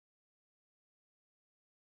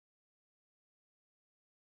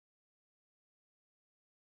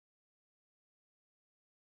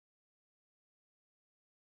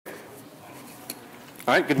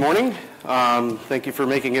All right, good morning. Thank you for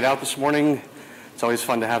making it out this morning. It's always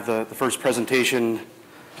fun to have the first presentation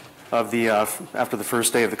of after the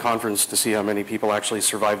first day of the conference to see how many people actually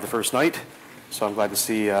survived the first night. So I'm glad to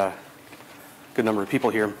see a good number of people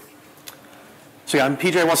here. So yeah, I'm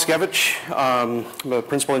PJ Waskiewicz. I'm a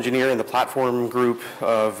principal engineer in the platform group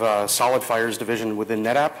of Solid Fire's division within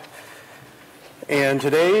NetApp. And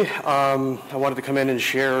today I wanted to come in and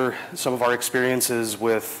share some of our experiences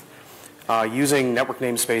with using network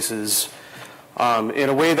namespaces in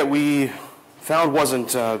a way that we found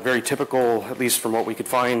wasn't very typical, at least from what we could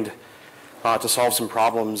find, to solve some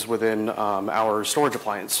problems within our storage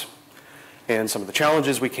appliance. And some of the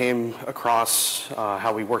challenges we came across,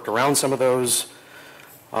 how we worked around some of those,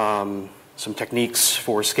 some techniques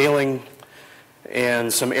for scaling,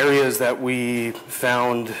 and some areas that we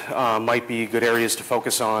found might be good areas to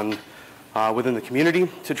focus on within the community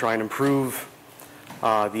to try and improve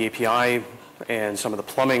the API and some of the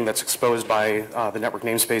plumbing that's exposed by the network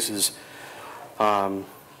namespaces,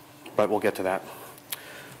 but we'll get to that.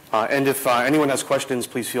 And if anyone has questions,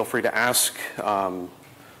 please feel free to ask.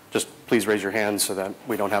 Just please raise your hand so that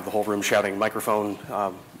we don't have the whole room shouting microphone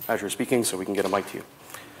as you're speaking, so we can get a mic to you.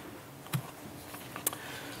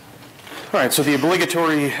 All right, so the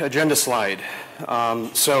obligatory agenda slide.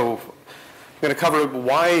 So I'm going to cover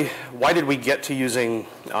why did we get to using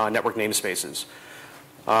network namespaces.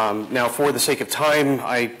 Now, for the sake of time,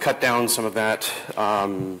 I cut down some of that,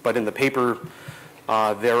 but in the paper,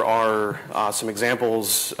 there are some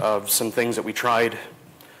examples of some things that we tried,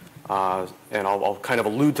 and I'll kind of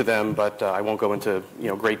allude to them, but I won't go into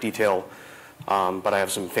great detail. But I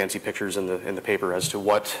have some fancy pictures in the paper as to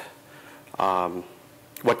what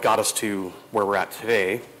got us to where we're at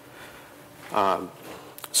today.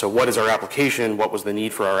 So what is our application? What was the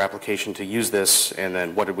need for our application to use this? And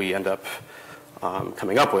then what did we end up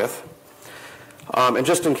coming up with? And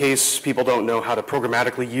just in case people don't know how to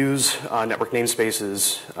programmatically use network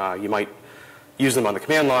namespaces, you might use them on the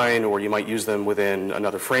command line, or you might use them within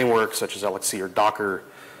another framework such as LXC or Docker.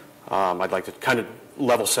 I'd like to kind of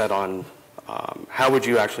level set on how would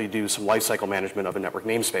you actually do some lifecycle management of a network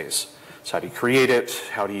namespace. So how do you create it?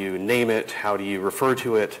 How do you name it? How do you refer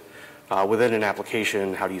to it within an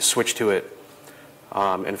application? How do you switch to it?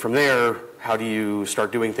 And from there, how do you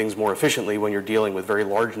start doing things more efficiently when you're dealing with very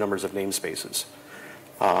large numbers of namespaces?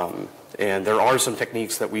 And there are some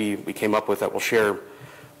techniques that we came up with that we'll share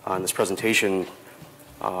in this presentation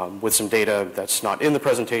with some data that's not in the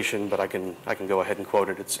presentation, but I can go ahead and quote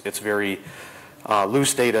it. It's very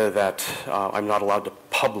loose data that I'm not allowed to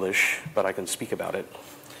publish, but I can speak about it.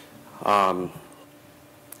 And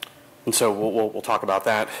so we'll talk about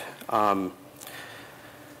that.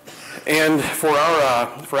 And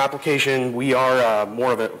for application, we are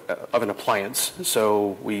more of an appliance.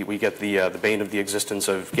 So we get the bane of the existence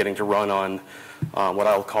of getting to run on what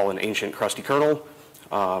I'll call an ancient crusty kernel.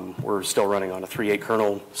 We're still running on a 3.8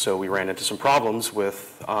 kernel, so we ran into some problems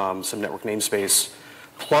with some network namespace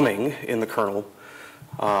plumbing in the kernel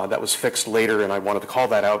that was fixed later, and I wanted to call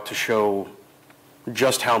that out to show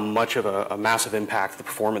just how much of a massive impact the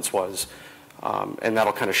performance was. And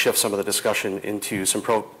that'll kind of shift some of the discussion into some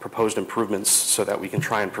proposed improvements so that we can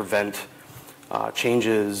try and prevent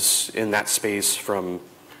changes in that space from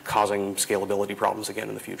causing scalability problems again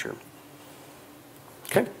in the future.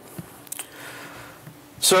 Okay.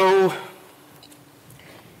 So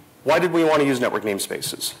why did we want to use network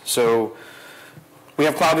namespaces? So we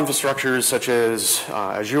have cloud infrastructures such as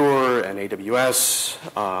Azure and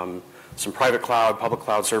AWS, some private cloud, public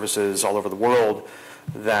cloud services all over the world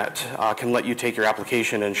that can let you take your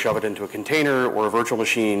application and shove it into a container or a virtual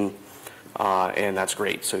machine, and that's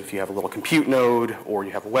great. So if you have a little compute node, or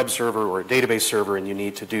you have a web server or a database server, and you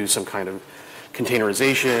need to do some kind of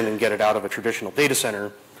containerization and get it out of a traditional data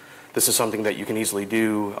center, this is something that you can easily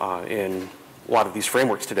do in a lot of these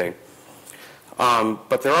frameworks today.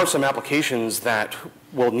 But there are some applications that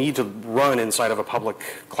will need to run inside of a public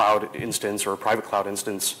cloud instance or a private cloud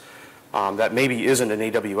instance that maybe isn't an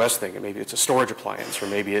AWS thing, and maybe it's a storage appliance, or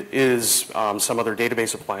maybe it is some other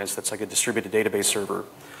database appliance that's like a distributed database server,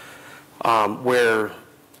 where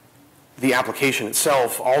the application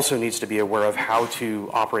itself also needs to be aware of how to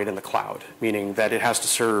operate in the cloud, meaning that it has to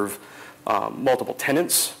serve multiple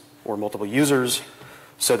tenants or multiple users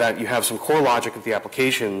so that you have some core logic of the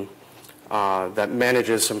application that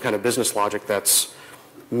manages some kind of business logic that's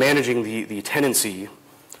managing the tenancy.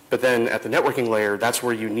 But then at the networking layer, that's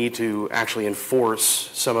where you need to actually enforce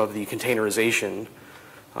some of the containerization,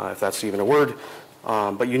 if that's even a word.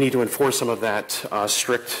 But you need to enforce some of that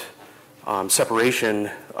strict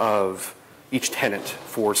separation of each tenant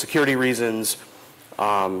for security reasons,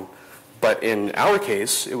 But in our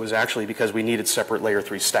case, it was actually because we needed separate layer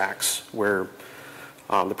 3 stacks, where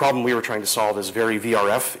the problem we were trying to solve is very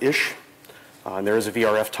VRF-ish. And there is a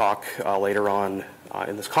VRF talk later on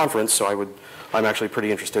in this conference, so I'm actually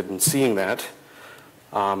pretty interested in seeing that.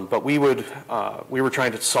 But we were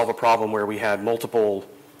trying to solve a problem where we had multiple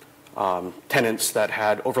tenants that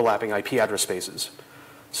had overlapping IP address spaces.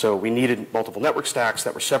 So we needed multiple network stacks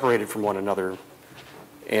that were separated from one another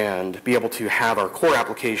and be able to have our core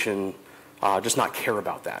application just not care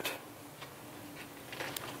about that.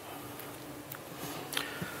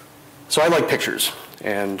 So I like pictures,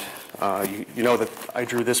 and you know that I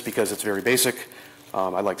drew this because it's very basic.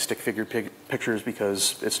 I like stick figure pictures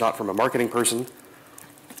because it's not from a marketing person.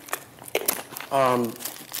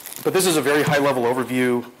 But this is a very high-level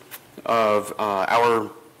overview of our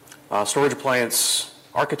storage appliance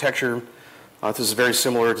architecture. This is very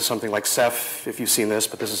similar to something like Ceph, if you've seen this,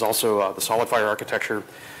 but this is also the SolidFire architecture.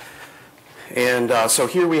 And so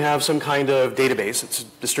here we have some kind of database. It's a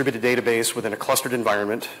distributed database within a clustered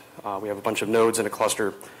environment. We have a bunch of nodes in a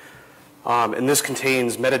cluster. And this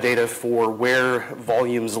contains metadata for where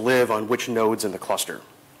volumes live on which nodes in the cluster.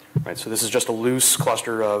 Right, so this is just a loose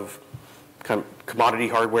cluster of kind of commodity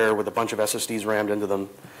hardware with a bunch of SSDs rammed into them.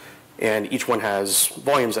 And each one has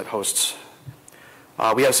volumes it hosts.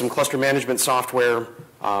 We have some cluster management software.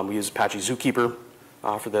 We use Apache Zookeeper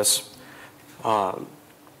for this.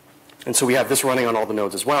 And so we have this running on all the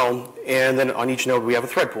nodes as well. And then on each node, we have a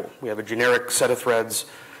thread pool. We have a generic set of threads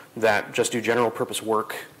that just do general purpose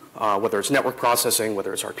work, whether it's network processing,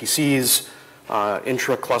 whether it's RPCs,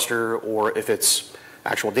 intra-cluster, or if it's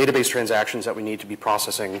actual database transactions that we need to be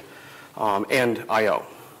processing, and I/O.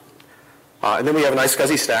 And then we have a nice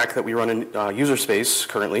SCSI stack that we run in user space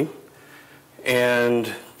currently.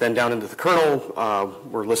 And then down into the kernel,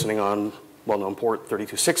 we're listening on well-known port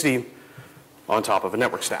 3260 on top of a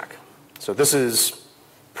network stack. So this is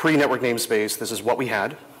pre-network namespace. This is what we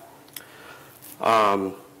had.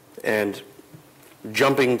 And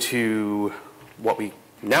jumping to what we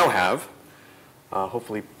now have,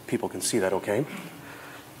 hopefully people can see that okay.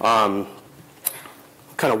 Kind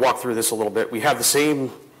of walk through this a little bit. We have the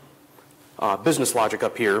same business logic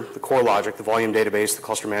up here, the core logic, the volume database, the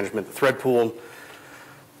cluster management, the thread pool.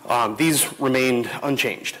 These remained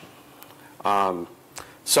unchanged.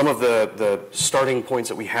 Some of the starting points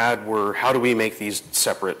that we had were, how do we make these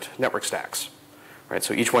separate network stacks? Right,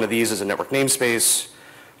 so each one of these is a network namespace,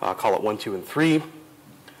 call it 1, 2, and 3.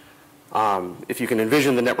 If you can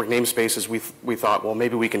envision the network namespaces, we thought, well,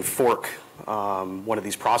 maybe we can fork one of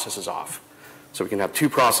these processes off. So we can have two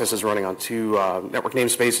processes running on two network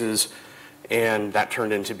namespaces, and that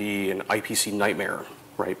turned into be an IPC nightmare,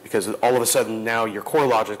 right? Because all of a sudden now your core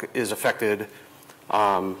logic is affected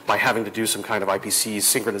by having to do some kind of IPC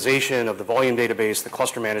synchronization of the volume database, the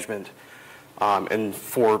cluster management, and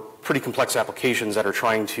for pretty complex applications that are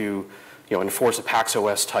trying to enforce a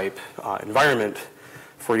PaxOS type environment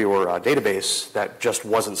for your database, that just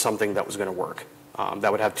wasn't something that was going to work. That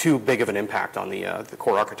would have too big of an impact on the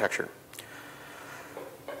core architecture.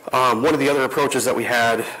 One of the other approaches that we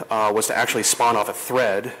had was to actually spawn off a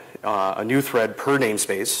thread, a new thread per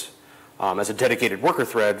namespace, as a dedicated worker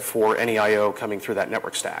thread for any I/O coming through that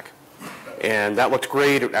network stack. And that looked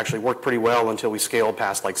great. It actually worked pretty well until we scaled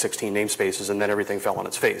past like 16 namespaces, and then everything fell on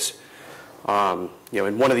its face. In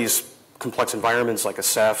one of these complex environments like a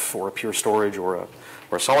Ceph or a Pure Storage or a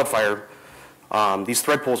SolidFire, these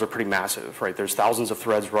thread pools are pretty massive, right? There's thousands of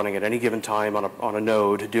threads running at any given time on a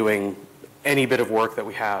node doing any bit of work that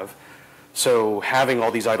we have. So having all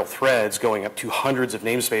these idle threads going up to hundreds of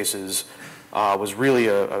namespaces was really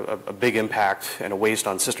a big impact and a waste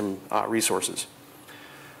on system resources.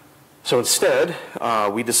 So instead,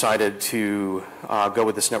 we decided to go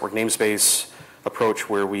with this network namespace approach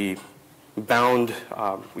where we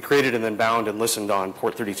created and then bound and listened on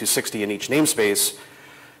port 3260 in each namespace.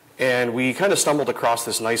 And we kind of stumbled across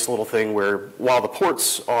this nice little thing where while the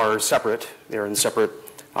ports are separate, they're in separate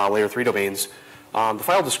layer 3 domains, the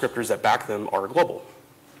file descriptors that back them are global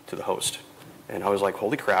to the host. And I was like,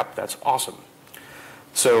 holy crap, that's awesome.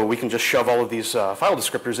 So we can just shove all of these file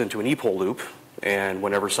descriptors into an epoll loop, and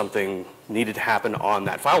whenever something needed to happen on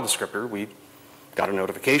that file descriptor, we got a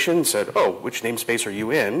notification, said, oh, which namespace are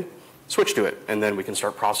you in? Switch to it, and then we can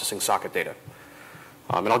start processing socket data.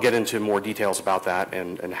 And I'll get into more details about that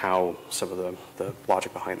and how some of the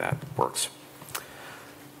logic behind that works.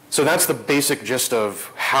 So that's the basic gist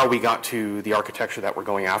of how we got to the architecture that we're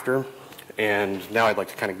going after. And now I'd like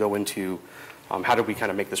to kind of go into how did we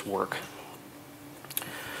kind of make this work.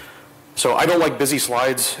 So I don't like busy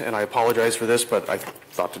slides, and I apologize for this, but I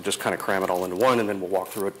thought to just kind of cram it all into one, and then we'll walk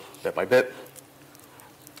through it bit by bit.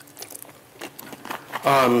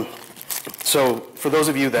 So for those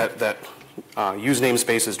of you that use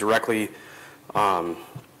namespaces directly,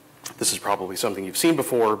 this is probably something you've seen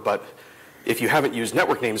before, but if you haven't used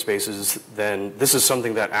network namespaces, then this is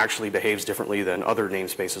something that actually behaves differently than other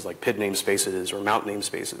namespaces like PID namespaces or mount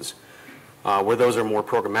namespaces, where those are more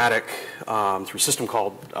programmatic through system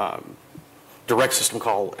call, direct system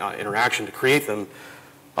call interaction to create them,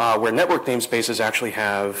 where network namespaces actually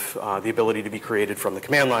have the ability to be created from the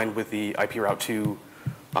command line with the IP Route 2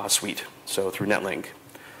 suite, so through Netlink.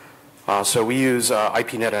 So we use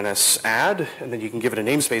IPNetNS add, and then you can give it a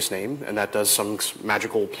namespace name, and that does some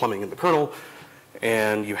magical plumbing in the kernel,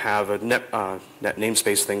 and you have a net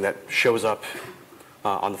namespace thing that shows up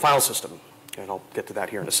on the file system, and I'll get to that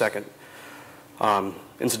here in a second.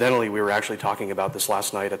 Incidentally, we were actually talking about this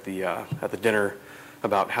last night at the dinner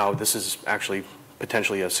about how this is actually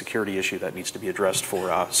potentially a security issue that needs to be addressed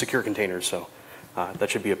for secure containers, so that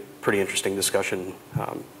should be a pretty interesting discussion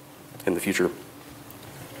in the future.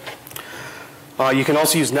 You can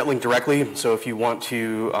also use Netlink directly, so if you want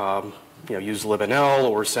to use libnl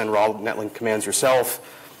or send raw Netlink commands yourself,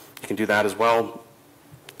 you can do that as well.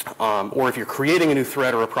 Or if you're creating a new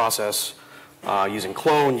thread or a process using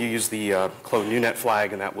clone, you use the clone newnet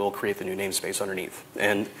flag, and that will create the new namespace underneath.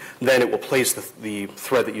 And then it will place the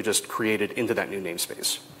thread that you just created into that new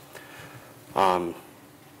namespace.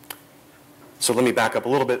 So let me back up a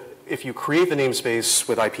little bit. If you create the namespace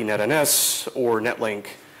with IPNetNS or Netlink,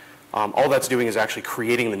 all that's doing is actually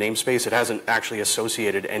creating the namespace. It hasn't actually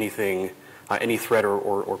associated anything, any thread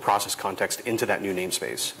or process context into that new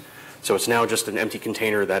namespace. So it's now just an empty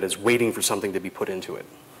container that is waiting for something to be put into it.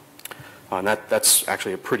 And that's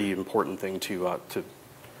actually a pretty important thing to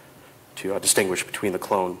distinguish between the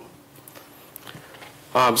clone.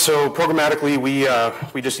 So programmatically,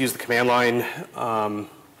 we just use the command line,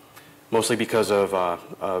 mostly because of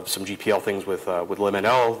some GPL things with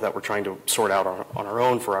libnl that we're trying to sort out on our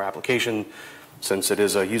own for our application. Since it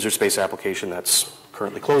is a user space application that's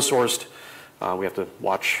currently closed sourced, we have to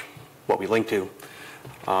watch what we link to.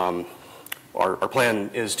 Our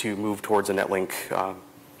plan is to move towards a Netlink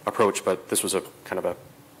approach, but this was a kind of a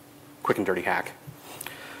quick and dirty hack.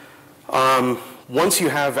 Once you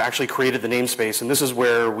have actually created the namespace, and this is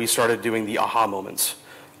where we started doing the aha moments.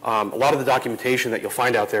 A lot of the documentation that you'll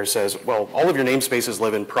find out there says, well, all of your namespaces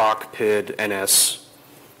live in proc, PID, NS,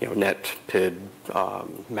 net, PID,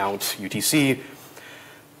 mount, UTC.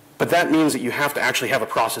 But that means that you have to actually have a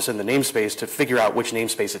process in the namespace to figure out which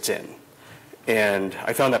namespace it's in. And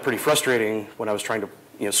I found that pretty frustrating when I was trying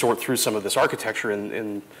to sort through some of this architecture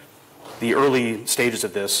in the early stages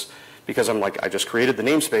of this, because I'm like, I just created the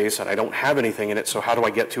namespace and I don't have anything in it, so how do I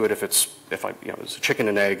get to it if it's a chicken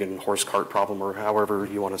and egg and horse cart problem, or however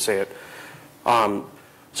you want to say it.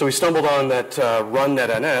 So we stumbled on that run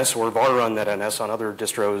netns or var run netns on other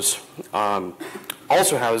distros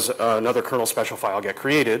also has another kernel special file get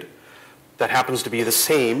created that happens to be the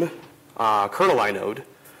same kernel inode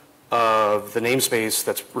of the namespace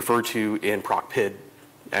that's referred to in proc PID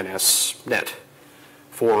ns net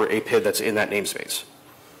for a PID that's in that namespace.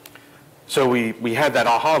 So we had that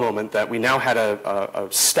aha moment that we now had a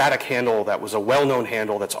static handle that was a well-known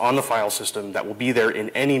handle that's on the file system that will be there in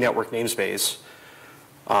any network namespace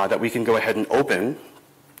that we can go ahead and open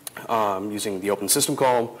using the open system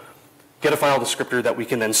call, get a file descriptor that we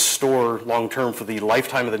can then store long-term for the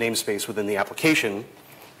lifetime of the namespace within the application,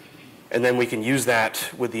 and then we can use that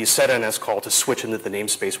with the setNS call to switch into the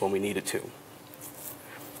namespace when we need it to.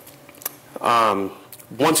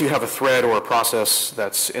 Once you have a thread or a process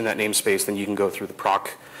that's in that namespace, then you can go through the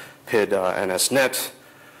proc PID NSNet,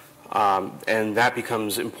 and that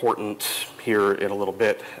becomes important here in a little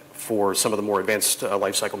bit for some of the more advanced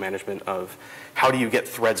lifecycle management of how do you get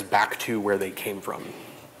threads back to where they came from.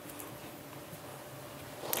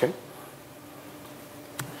 Okay.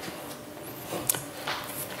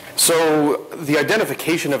 So the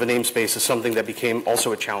identification of a namespace is something that became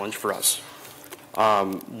also a challenge for us.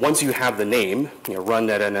 Once you have the name, run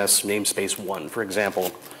netns namespace 1, for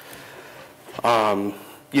example,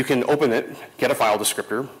 you can open it, get a file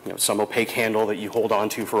descriptor, some opaque handle that you hold on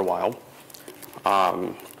to for a while.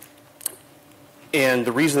 And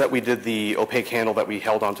the reason that we did the opaque handle that we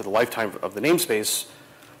held on to the lifetime of the namespace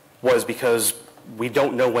was because we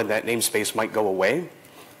don't know when that namespace might go away.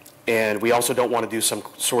 And we also don't want to do some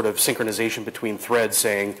sort of synchronization between threads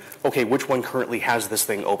saying, okay, which one currently has this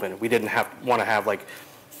thing open? We didn't want to have like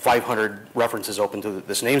 500 references open to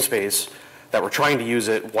this namespace that we're trying to use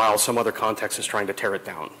it while some other context is trying to tear it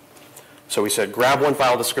down. So we said, grab one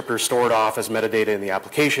file descriptor, store it off as metadata in the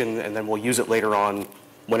application, and then we'll use it later on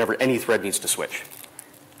whenever any thread needs to switch.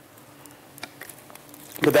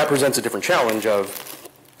 But that presents a different challenge of,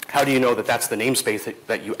 how do you know that that's the namespace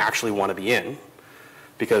that you actually want to be in?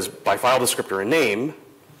 Because by file descriptor and name,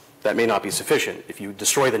 that may not be sufficient. If you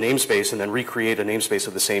destroy the namespace and then recreate a namespace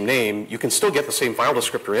of the same name, you can still get the same file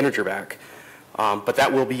descriptor integer back, but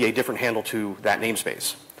that will be a different handle to that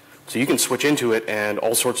namespace. So you can switch into it and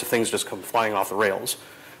all sorts of things just come flying off the rails.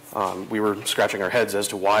 We were scratching our heads as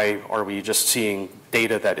to why are we just seeing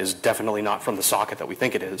data that is definitely not from the socket that we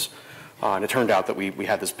think it is. And it turned out that we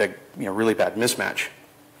had this big, really bad mismatch.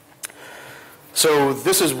 So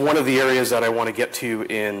this is one of the areas that I want to get to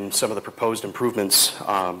in some of the proposed improvements,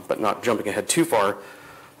 but not jumping ahead too far.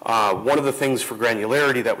 One of the things for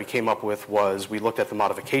granularity that we came up with was we looked at the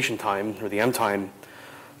modification time, or the M time,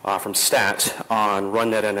 from stat on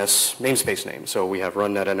run.netns namespace name. So we have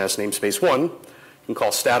run.netns namespace 1. You can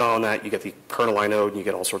call stat on that, you get the kernel inode, and you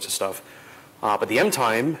get all sorts of stuff. But the M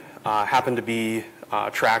time happened to be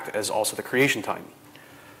tracked as also the creation time.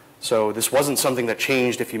 So this wasn't something that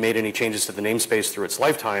changed if you made any changes to the namespace through its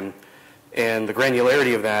lifetime. And the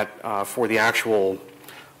granularity of that for the actual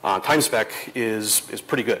time spec is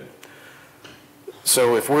pretty good.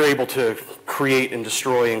 So if we're able to create and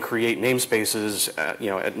destroy and create namespaces at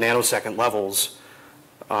nanosecond levels,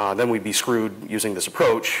 then we'd be screwed using this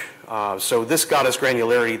approach. So this got us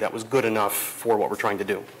granularity that was good enough for what we're trying to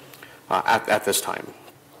do at this time.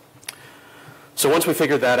 So once we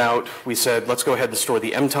figured that out, we said, let's go ahead and store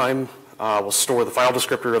the M time. We'll store the file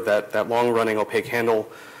descriptor of that long-running opaque handle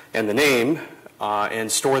and the name,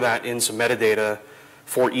 and store that in some metadata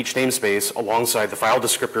for each namespace alongside the file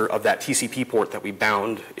descriptor of that TCP port that we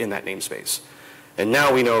bound in that namespace. And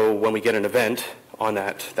now we know when we get an event on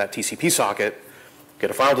that TCP socket, get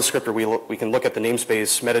a file descriptor, we can look at the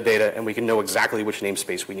namespace metadata, and we can know exactly which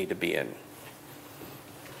namespace we need to be in.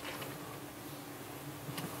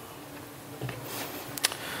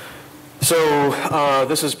 So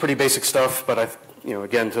this is pretty basic stuff, but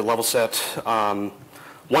again, to level set,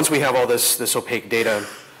 once we have all this opaque data,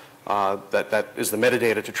 that is the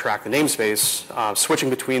metadata to track the namespace, switching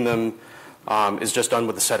between them is just done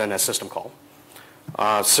with the setNS system call.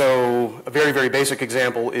 So a very, very basic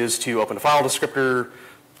example is to open a file descriptor,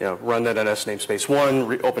 run that NS namespace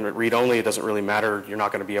 1, open it read-only. It doesn't really matter. You're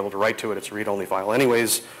not going to be able to write to it. It's a read-only file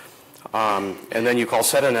anyways. And then you call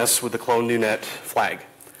setNS with the clone newnet flag.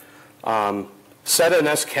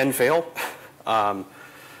 setNS can fail.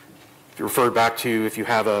 If you refer back to if you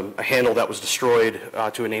have a handle that was destroyed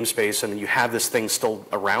to a namespace and then you have this thing still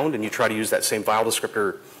around and you try to use that same file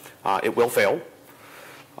descriptor, it will fail.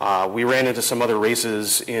 We ran into some other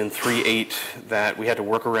races in 3.8 that we had to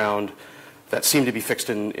work around that seemed to be fixed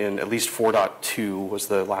in at least 4.2 was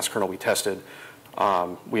the last kernel we tested.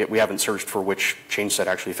 We haven't searched for which change set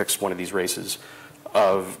actually fixed one of these races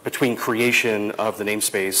between creation of the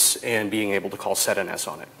namespace and being able to call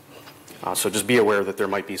setNS on it. So just be aware that there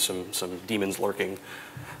might be some demons lurking.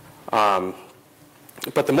 But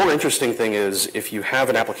the more interesting thing is if you have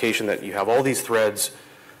an application that you have all these threads,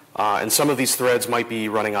 and some of these threads might be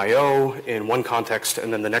running I/O in one context,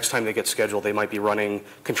 and then the next time they get scheduled, they might be running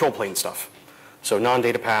control plane stuff. So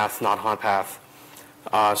non-data path, not hot path.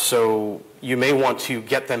 So you may want to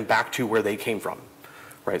get them back to where they came from,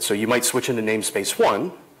 right? So you might switch into namespace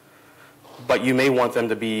 1, but you may want them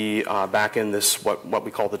to be back in this, what we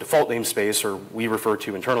call the default namespace, or we refer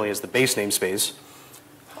to internally as the base namespace,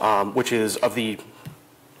 which is of the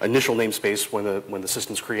initial namespace when the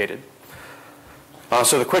system's created.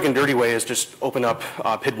 So the quick and dirty way is just open up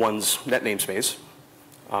PID1's net namespace,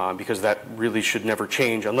 because that really should never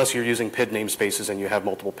change unless you're using PID namespaces and you have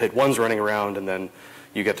multiple PID1s running around, and then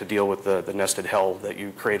you get to deal with the nested hell that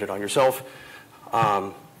you created on yourself.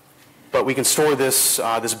 But we can store this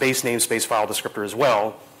base namespace file descriptor as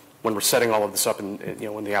well when we're setting all of this up and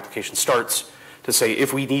when the application starts to say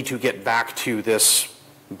if we need to get back to this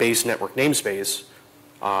base network namespace,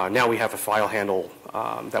 now we have a file handle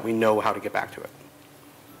that we know how to get back to it.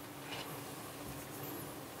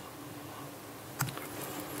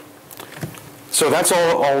 So that's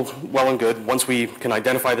all well and good. Once we can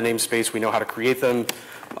identify the namespace, we know how to create them,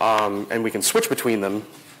 and we can switch between them.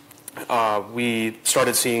 We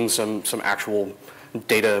started seeing some actual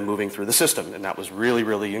data moving through the system, and that was really,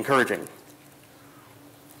 really encouraging.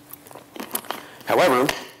 However,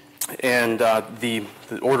 and the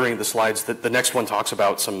ordering of the slides, the next one talks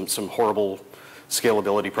about some horrible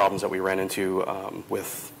scalability problems that we ran into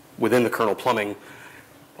within the kernel plumbing.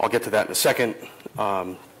 I'll get to that in a second.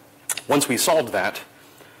 Once we solved that,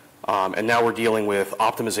 and now we're dealing with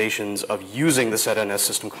optimizations of using the setNS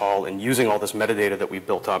system call and using all this metadata that we've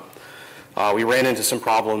built up, we ran into some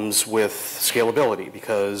problems with scalability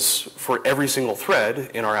because for every single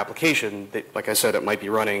thread in our application, like I said, it might be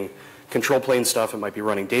running control plane stuff, it might be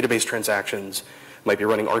running database transactions, it might be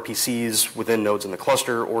running RPCs within nodes in the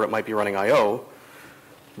cluster, or it might be running I/O.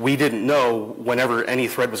 We didn't know whenever any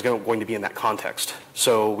thread was going to be in that context.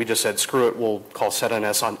 So we just said, screw it, we'll call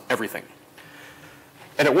setNS on everything.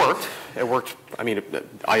 And it worked. It worked. I mean,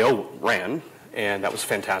 I/O ran, and that was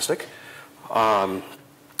fantastic.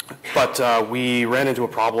 But we ran into a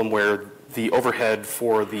problem where the overhead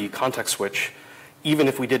for the context switch, even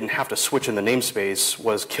if we didn't have to switch in the namespace,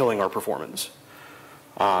 was killing our performance.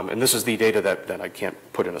 And this is the data that I can't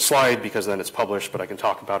put in a slide because then it's published, but I can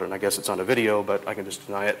talk about it, and I guess it's on a video, but I can just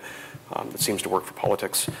deny it. It seems to work for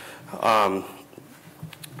politics.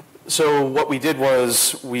 So what we did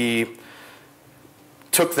was we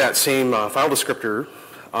took that same file descriptor,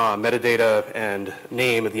 metadata, and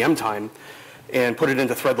name at the M time, and put it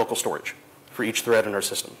into thread local storage for each thread in our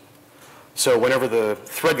system. So whenever the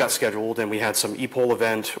thread got scheduled and we had some epoll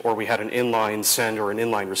event or we had an inline send or an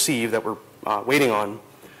inline receive that we're waiting on,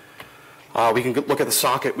 we can look at the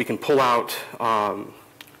socket, we can pull out the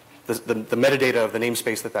metadata of the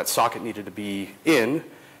namespace that socket needed to be in,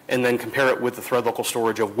 and then compare it with the thread local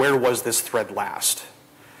storage of where was this thread last.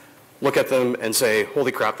 Look at them and say,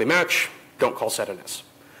 holy crap, they match, don't call setNS.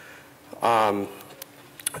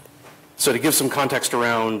 So to give some context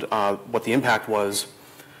around what the impact was,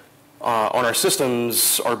 on our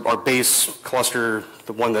systems, our base cluster,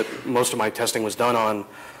 the one that most of my testing was done on,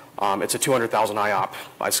 it's a 200,000 IOP,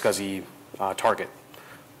 iSCSI target.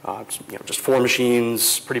 Just 4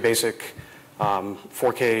 machines, pretty basic,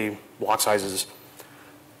 4K block sizes.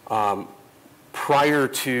 Prior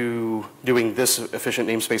to doing this efficient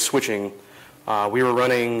namespace switching, we were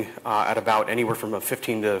running at about anywhere from a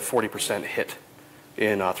 15 to 40% hit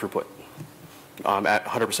in throughput at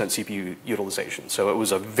 100% CPU utilization. So it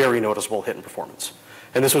was a very noticeable hit in performance.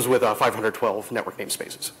 And this was with 512 network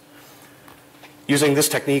namespaces. Using this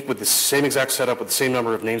technique with the same exact setup with the same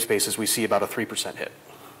number of namespaces, we see about a 3% hit.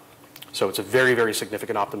 So it's a very, very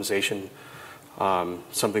significant optimization,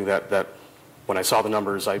 something that when I saw the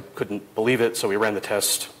numbers, I couldn't believe it. So we ran the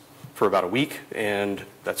test for about a week, and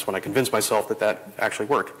that's when I convinced myself that actually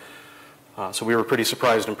worked. So we were pretty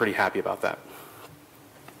surprised and pretty happy about that.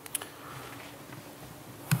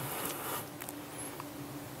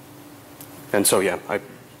 And so, yeah, I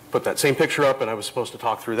put that same picture up, and I was supposed to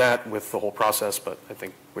talk through that with the whole process, but I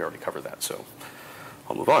think we already covered that, so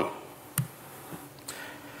I'll move on.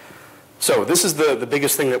 So this is the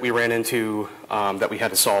biggest thing that we ran into that we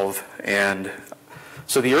had to solve. And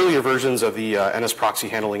so the earlier versions of the NS proxy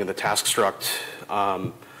handling and the task struct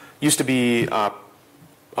used to be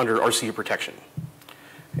under RCU protection.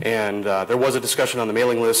 And there was a discussion on the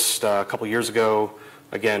mailing list a couple years ago,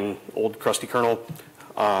 again, old crusty kernel,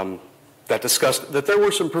 that discussed that there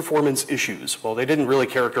were some performance issues. Well, they didn't really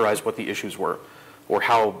characterize what the issues were or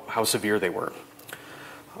how severe they were.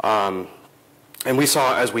 And we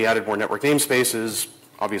saw as we added more network namespaces,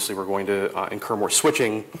 obviously we're going to incur more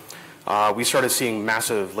switching, we started seeing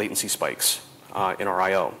massive latency spikes in our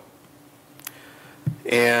I/O.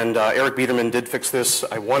 And Eric Biederman did fix this.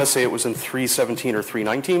 I want to say it was in 3.17 or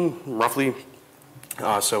 3.19, roughly.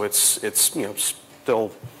 So it's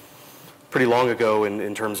still pretty long ago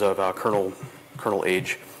in terms of kernel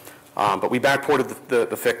age. But we backported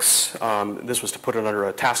the fix. This was to put it under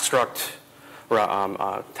a task struct,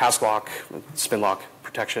 or task lock, spin lock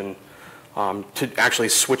protection, to actually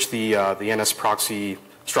switch the NS proxy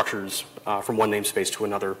structures from one namespace to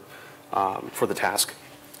another for the task.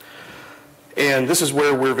 And this is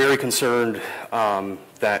where we're very concerned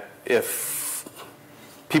that if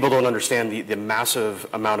people don't understand the massive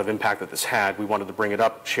amount of impact that this had, we wanted to bring it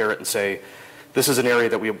up, share it, and say, this is an area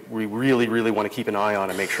that we really, really want to keep an eye on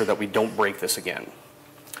and make sure that we don't break this again.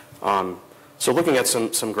 So looking at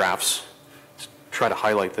some graphs, try to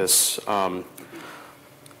highlight this.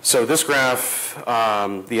 So this graph,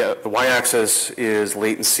 the y-axis is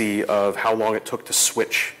latency of how long it took to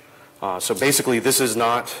switch. So basically, this is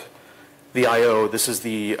not the I/O. This is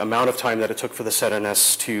the amount of time that it took for the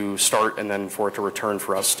setNS to start and then for it to return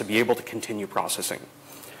for us to be able to continue processing.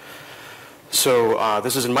 So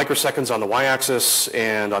this is in microseconds on the y-axis,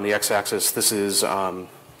 and on the x-axis, this is the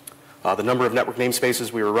number of network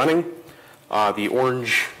namespaces we were running. The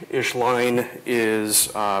orange-ish line is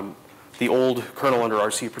the old kernel under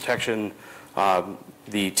RC protection.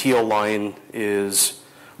 The teal line is,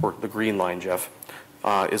 or the green line, Jeff,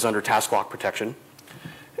 is under task lock protection.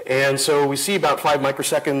 And so we see about 5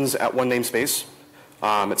 microseconds at one namespace.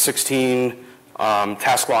 At 16,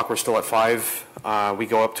 task lock, we're still at 5. We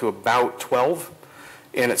go up to about 12.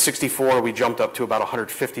 And at 64, we jumped up to about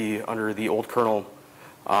 150 under the old kernel,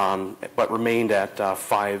 but remained at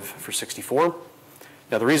 5 for 64.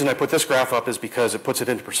 Now, the reason I put this graph up is because it puts it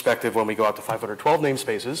into perspective when we go out to 512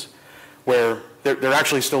 namespaces, where there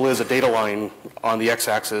actually still is a data line on the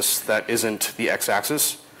x-axis that isn't the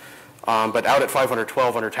x-axis. But out at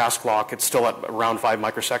 512 under task lock, it's still at around 5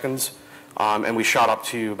 microseconds. And we shot up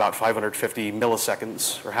to about 550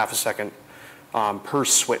 milliseconds, or half a second, per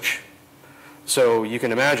switch. So you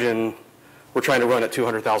can imagine we're trying to run at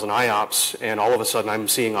 200,000 IOPS, and all of a sudden I'm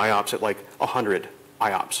seeing IOPS at like 100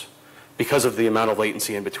 IOPS because of the amount of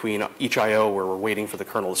latency in between each I/O where we're waiting for the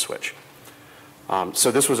kernel to switch.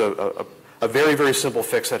 So this was a very, very simple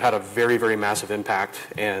fix that had a very, very massive impact,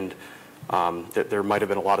 and there might have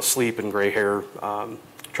been a lot of sleep and gray hair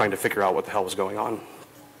trying to figure out what the hell was going on.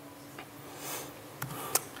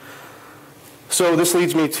 So this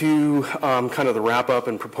leads me to kind of the wrap-up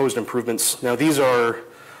and proposed improvements. Now, these are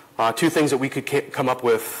two things that we could come up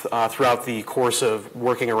with throughout the course of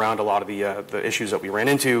working around a lot of the issues that we ran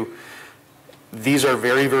into. These are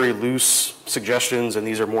very, very loose suggestions, and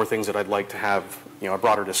these are more things that I'd like to have a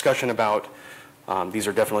broader discussion about. These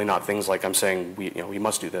are definitely not things like I'm saying we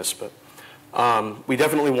must do this, but we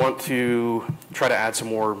definitely want to try to add some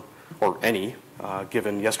more, or any,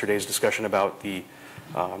 given yesterday's discussion about the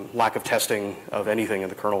lack of testing of anything in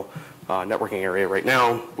the kernel networking area right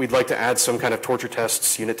now. We'd like to add some kind of torture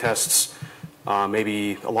tests, unit tests,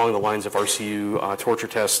 maybe along the lines of RCU torture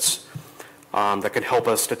tests that can help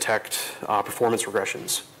us detect performance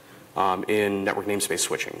regressions in network namespace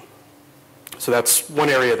switching. So that's one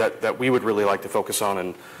area that we would really like to focus on,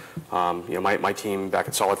 and my team back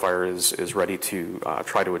at SolidFire is ready to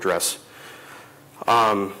try to address.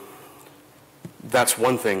 That's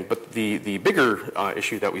one thing, but the bigger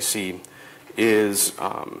issue that we see is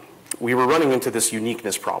we were running into this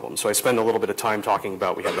uniqueness problem. So I spent a little bit of time talking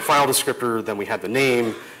about, we had the file descriptor, then we had the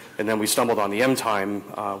name, and then we stumbled on the M-time,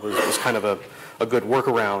 was kind of a good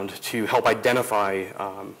workaround to help identify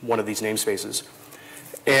one of these namespaces.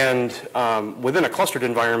 And within a clustered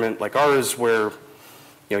environment like ours, where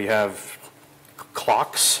you have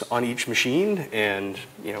clocks on each machine, and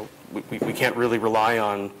we can't really rely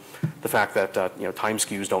on the fact that time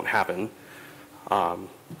skews don't happen.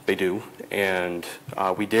 They do, and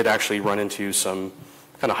we did actually run into some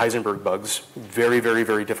kind of Heisenberg bugs. Very, very,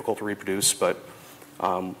 very difficult to reproduce, but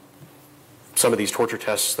some of these torture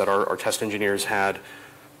tests that our test engineers had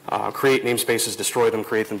create namespaces, destroy them,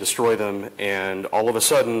 create them, destroy them, and all of a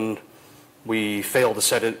sudden we fail to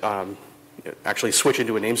set it, actually switch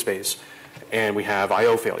into a namespace, and we have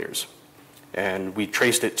I/O failures. And we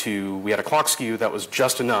traced it to, we had a clock skew that was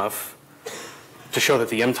just enough to show that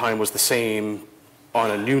the M time was the same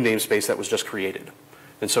on a new namespace that was just created.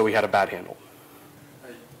 And so we had a bad handle.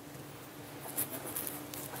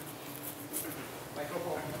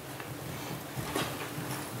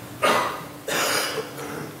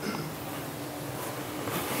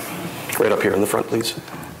 Right up here in the front, please.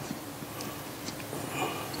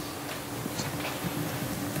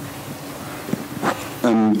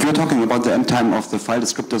 You're talking about the end time of the file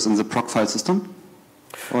descriptors in the proc file system?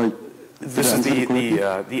 Or this is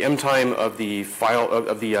the M time of the file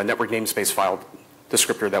of the network namespace file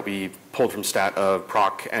descriptor that we pulled from stat of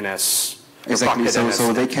proc ns. Exactly. Proc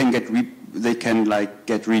so they can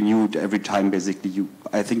get renewed every time. Basically,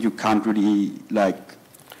 I think you can't really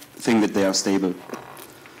think that they are stable.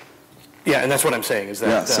 Yeah, and that's what I'm saying is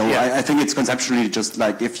that. Yeah. I think it's conceptually just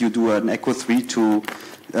like if you do an echo 3 to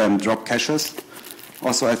drop caches.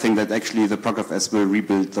 Also, I think that actually the procfs will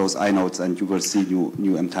rebuild those inodes, and you will see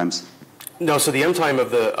new M times. No, so the M time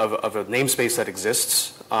of a namespace that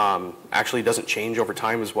exists actually doesn't change over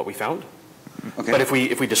time, is what we found. Okay. But if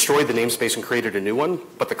we destroyed the namespace and created a new one,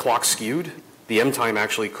 but the clock skewed, the M time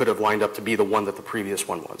actually could have lined up to be the one that the previous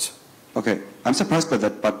one was. Okay, I'm surprised by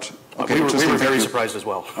that, but okay. We were very surprised as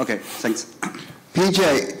well. Okay, thanks.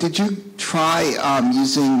 PJ, did you try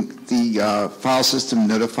using the file system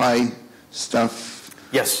notify stuff?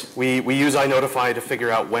 Yes, we use iNotify to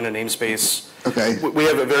figure out when a namespace. Okay. We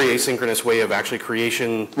have a very asynchronous way of actually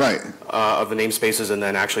creation right. Of the namespaces and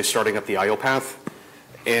then actually starting up the I/O path.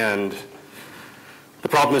 And the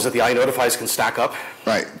problem is that the iNotifys can stack up.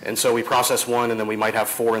 Right. And so we process one, and then we might have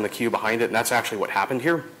 4 in the queue behind it, and that's actually what happened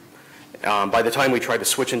here. By the time we tried to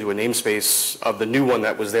switch into a namespace of the new one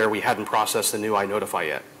that was there, we hadn't processed the new iNotify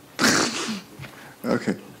yet.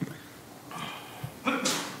 Okay.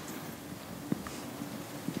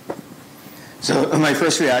 So my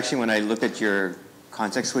first reaction when I looked at your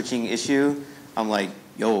context switching issue, I'm like,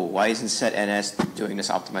 yo, why isn't setNS doing this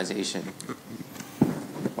optimization?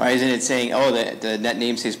 Why isn't it saying, oh, the net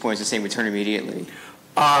namespace point is the same, return immediately?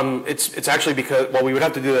 It's actually because, well, we would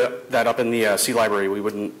have to do that up in the C library. We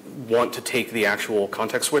wouldn't want to take the actual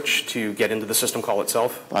context switch to get into the system call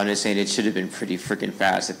itself. But I'm just saying it should have been pretty freaking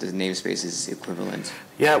fast if the namespace is equivalent.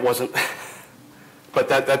 Yeah, it wasn't. But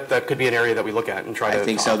that could be an area that we look at and try to. I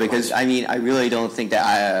think so, because I mean, I really don't think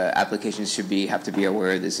that applications should have to be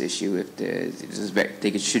aware of this issue. If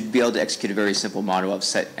they should be able to execute a very simple model of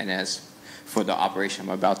set NS for the operation I'm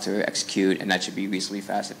about to execute, and that should be reasonably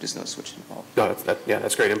fast if there's no switch involved. No,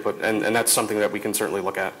 that's great input, and that's something that we can certainly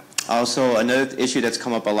look at. Also, another issue that's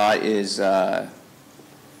come up a lot is the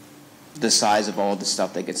size of all the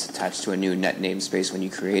stuff that gets attached to a new net namespace when you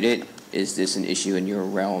create it. Is this an issue in your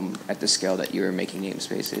realm at the scale that you're making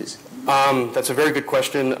namespaces? That's a very good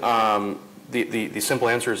question. The simple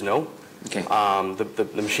answer is no. Okay. The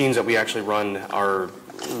machines that we actually run are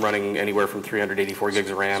running anywhere from 384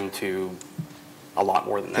 gigs of RAM to a lot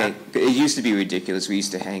more than that. Okay. It used to be ridiculous. We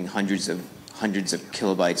used to hang hundreds of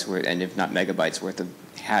kilobytes worth, and if not megabytes worth of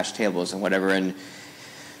hash tables and whatever. And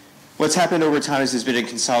what's happened over time is there's been a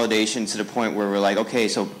consolidation to the point where we're like, okay,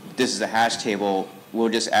 so this is a hash table. We'll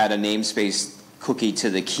just add a namespace cookie to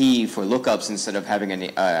the key for lookups instead of having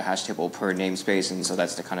a hash table per namespace. And so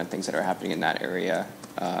that's the kind of things that are happening in that area.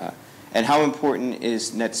 And how important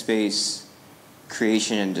is NetSpace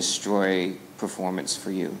creation and destroy performance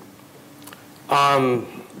for you?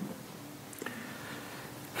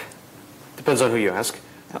 Depends on who you ask.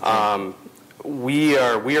 Okay. We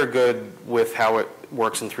are good with how it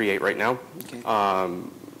works in 3.8 right now. Okay.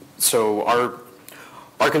 So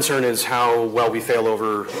our concern is how well we fail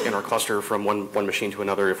over in our cluster from one machine to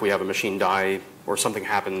another if we have a machine die or something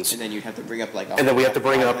happens. And then you have to bring up like and then we have to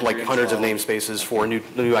bring up like hundreds of namespaces for new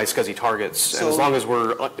iSCSI targets. So, and as long as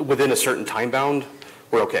we're within a certain time bound,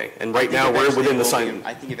 we're okay. And right now we're within the time.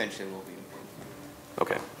 I think eventually we'll be important.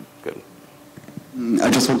 Okay, good.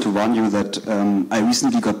 I just want to warn you that I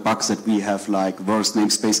recently got bugs that we have like worse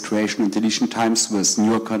namespace creation and deletion times with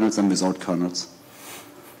newer kernels and without kernels.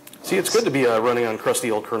 See, it's good to be running on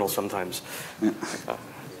crusty old kernels sometimes. Yeah.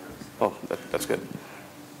 That's good.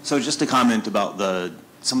 So just to comment about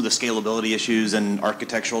some of the scalability issues and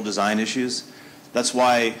architectural design issues, that's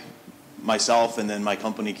why myself and then my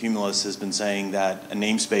company Cumulus has been saying that a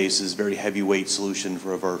namespace is a very heavyweight solution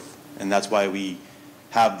for a VRF. And that's why we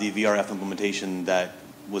have the VRF implementation that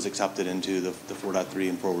was accepted into the 4.3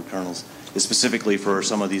 and forward kernels, is specifically for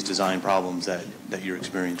some of these design problems that you're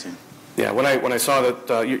experiencing. Yeah, when I saw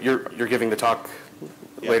that you're giving the talk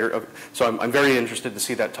later, so I'm very interested to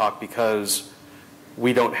see that talk because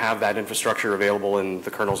we don't have that infrastructure available in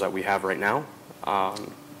the kernels that we have right now.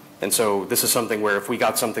 And so this is something where if we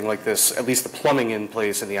got something like this, at least the plumbing in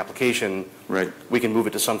place in the application, Right. we can move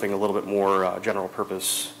it to something a little bit more general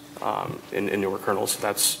purpose in newer kernels.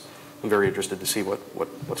 I'm very interested to see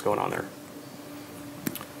what's going on there.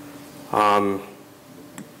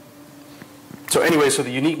 So anyway, so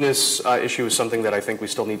the uniqueness issue is something that I think we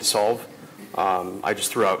still need to solve. I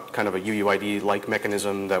just threw out kind of a UUID-like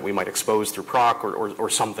mechanism that we might expose through proc or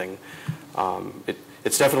something.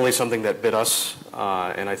 It's definitely something that bit us,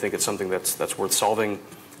 and I think it's something that's worth solving.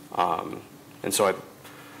 And so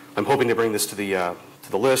I'm hoping to bring this to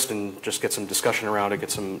the list and just get some discussion around it,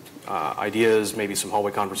 get some ideas, maybe some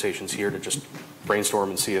hallway conversations here to just brainstorm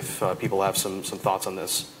and see if people have some thoughts on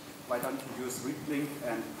this. Why don't you use readlink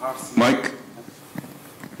and parse? Mike,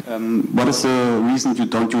 what is the reason you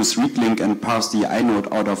don't use readlink and parse the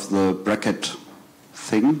inode out of the bracket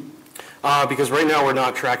thing? Because right now we're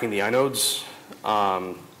not tracking the inodes.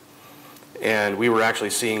 And we were actually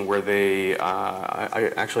seeing where they,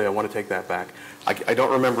 I want to take that back. I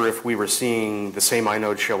don't remember if we were seeing the same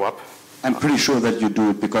inode show up. I'm pretty sure that you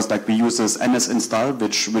do it because like we use this ns install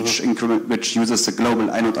which uses the global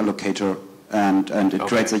inode allocator and it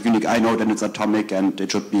creates a unique inode and it's atomic and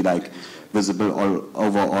it should be like visible all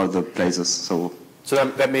over all the places. So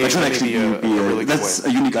that may actually be a really good that's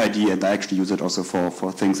way. a unique idea and I actually use it also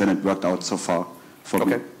for things and it worked out so far for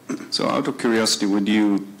me. So out of curiosity, would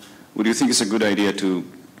you think it's a good idea to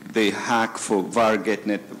hack for var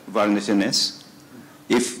getnet ns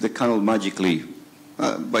if the kernel magically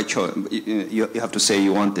by choice you have to say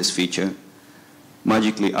you want this feature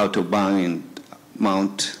magically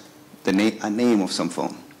mount a name of some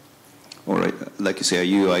phone or like you say a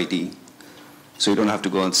UUID, so you don't have to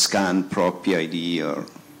go and scan proc PID or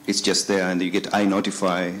it's just there and you get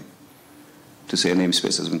iNotify to say a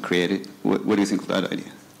namespace has been created. What do you think of that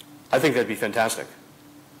idea? I think that'd be fantastic.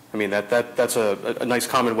 I mean, that's a nice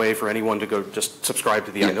common way for anyone to go just subscribe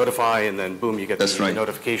to the iNotify and then boom, you get the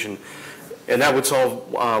notification. And that would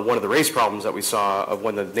solve one of the race problems that we saw of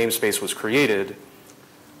when the namespace was created,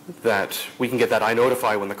 that we can get that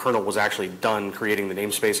iNotify when the kernel was actually done creating the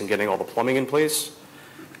namespace and getting all the plumbing in place.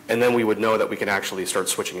 and then we would know that we can actually start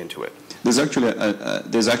switching into it. There's actually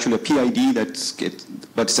a PID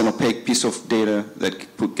but it's an opaque piece of data that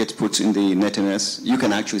gets put in the NetNS. You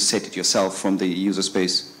can actually set it yourself from the user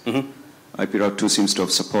space. IP Route 2 seems to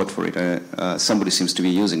have support for it. Somebody seems to be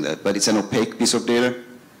using that, but it's an opaque piece of data,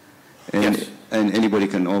 and Yes. and anybody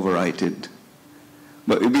can overwrite it.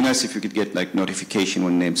 But it'd be nice if you could get like notification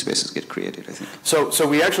when namespaces get created, I think. So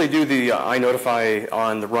we actually do the iNotify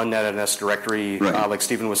on the run NetNS directory, Right. like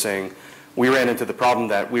Stephen was saying. We ran into the problem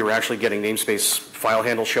that we were actually getting namespace file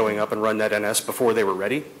handles showing up in run NetNS before they were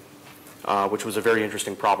ready, which was a very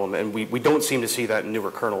interesting problem. And we don't seem to see that in newer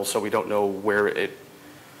kernels, so we don't know where it,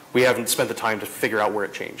 we haven't spent the time to figure out where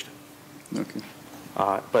it changed. Okay.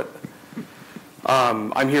 But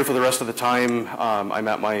I'm here for the rest of the time. I'm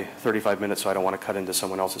at my 35 minutes, so I don't want to cut into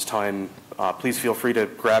someone else's time. Please feel free to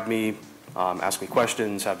grab me, ask me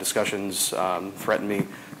questions, have discussions, threaten me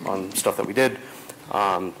on stuff that we did.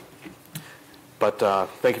 But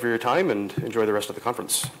thank you for your time and enjoy the rest of the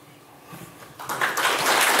conference. I'm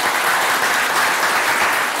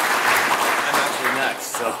actually next,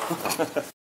 so.